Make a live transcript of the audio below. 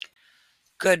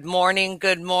Good morning.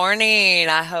 Good morning.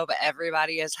 I hope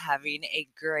everybody is having a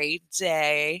great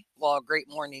day. Well, a great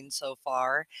morning so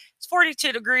far. It's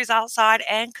 42 degrees outside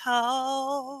and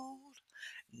cold.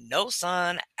 No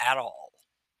sun at all.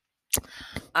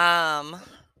 Um,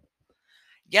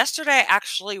 Yesterday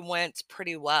actually went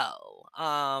pretty well.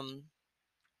 I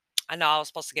know I was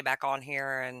supposed to get back on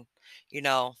here and,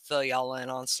 fill y'all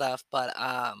in on stuff, but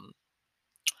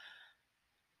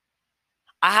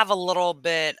I have a little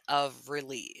bit of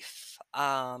relief.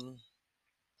 I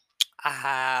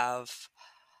have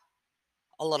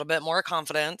a little bit more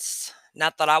confidence.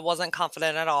 Not that I wasn't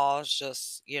confident at all. It's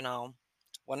just,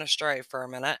 went astray for a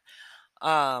minute.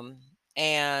 Um,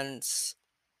 and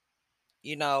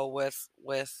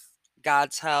with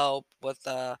God's help, with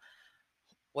the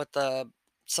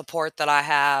support that I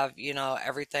have,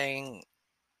 everything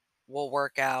will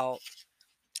work out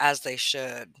as they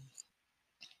should.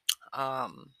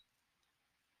 Um,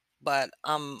 but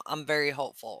I'm very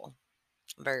hopeful.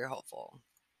 Very hopeful.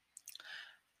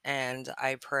 And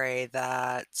I pray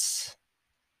that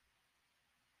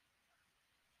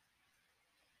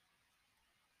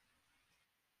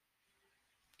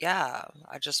yeah,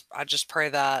 I just pray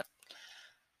that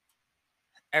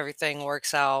everything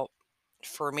works out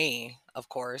for me, of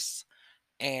course,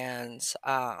 and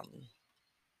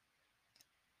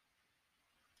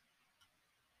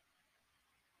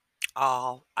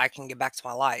I can get back to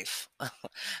my life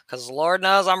because Lord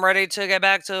knows I'm ready to get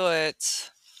back to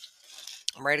it.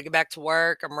 I'm ready to get back to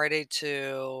work.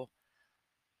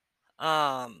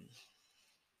 Um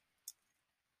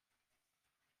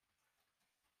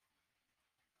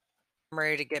I'm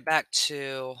ready to get back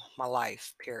to my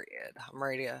life. Period. I'm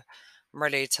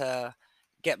ready to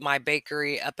get my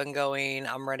bakery up and going.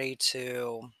 I'm ready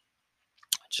to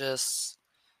just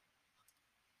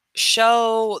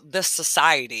show the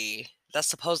society that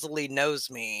supposedly knows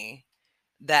me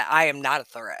that I am not a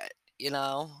threat,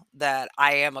 that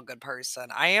I am a good person.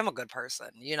 I am a good person.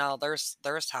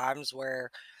 There's times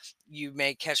where you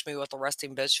may catch me with a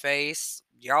resting bitch face.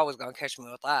 You're always gonna catch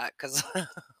me with that because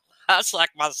that's like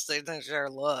my signature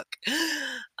look.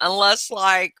 Unless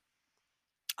like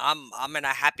I'm in a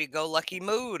happy go lucky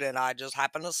mood and I just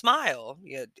happen to smile.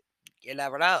 You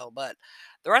never know. But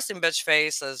the resting bitch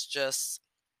face is just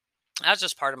that's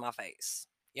just part of my face.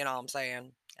 You know what I'm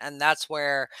saying? And that's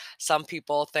where some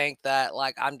people think that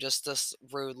like I'm just this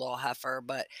rude little heifer,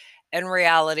 but in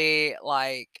reality,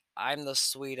 like I'm the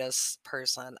sweetest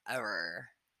person ever.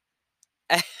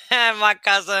 And my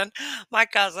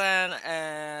cousin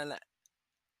and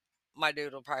my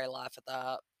dude will probably laugh at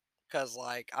that because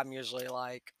like I'm usually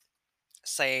like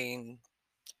saying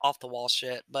off the wall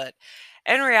shit, but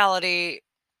in reality,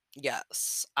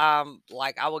 yes.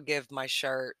 Like I will give my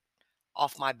shirt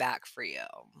off my back for you.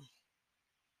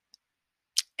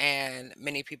 And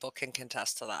many people can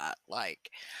contest to that.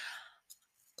 Like,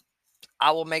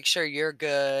 I will make sure you're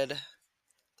good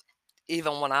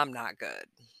even when I'm not good.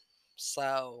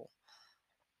 So,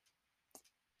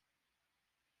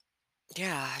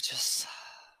 yeah,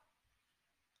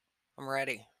 I'm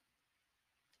ready.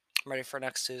 I'm ready for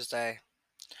next Tuesday.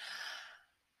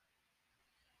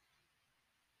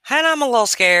 And I'm a little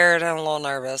scared and a little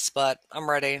nervous, but I'm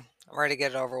ready. I'm ready to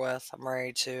get it over with. I'm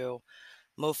ready to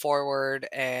move forward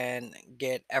and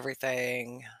get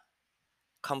everything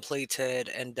completed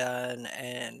and done.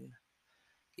 And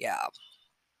yeah,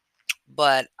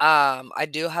 but I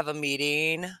do have a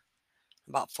meeting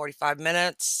about 45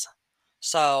 minutes.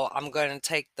 So I'm going to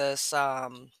take this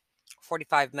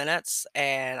 45 minutes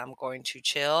and I'm going to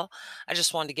chill. I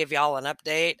just wanted to give y'all an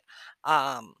update.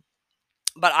 Um,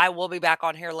 but I will be back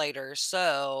on here later.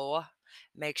 So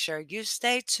make sure you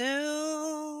stay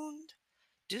tuned.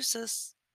 Deuces.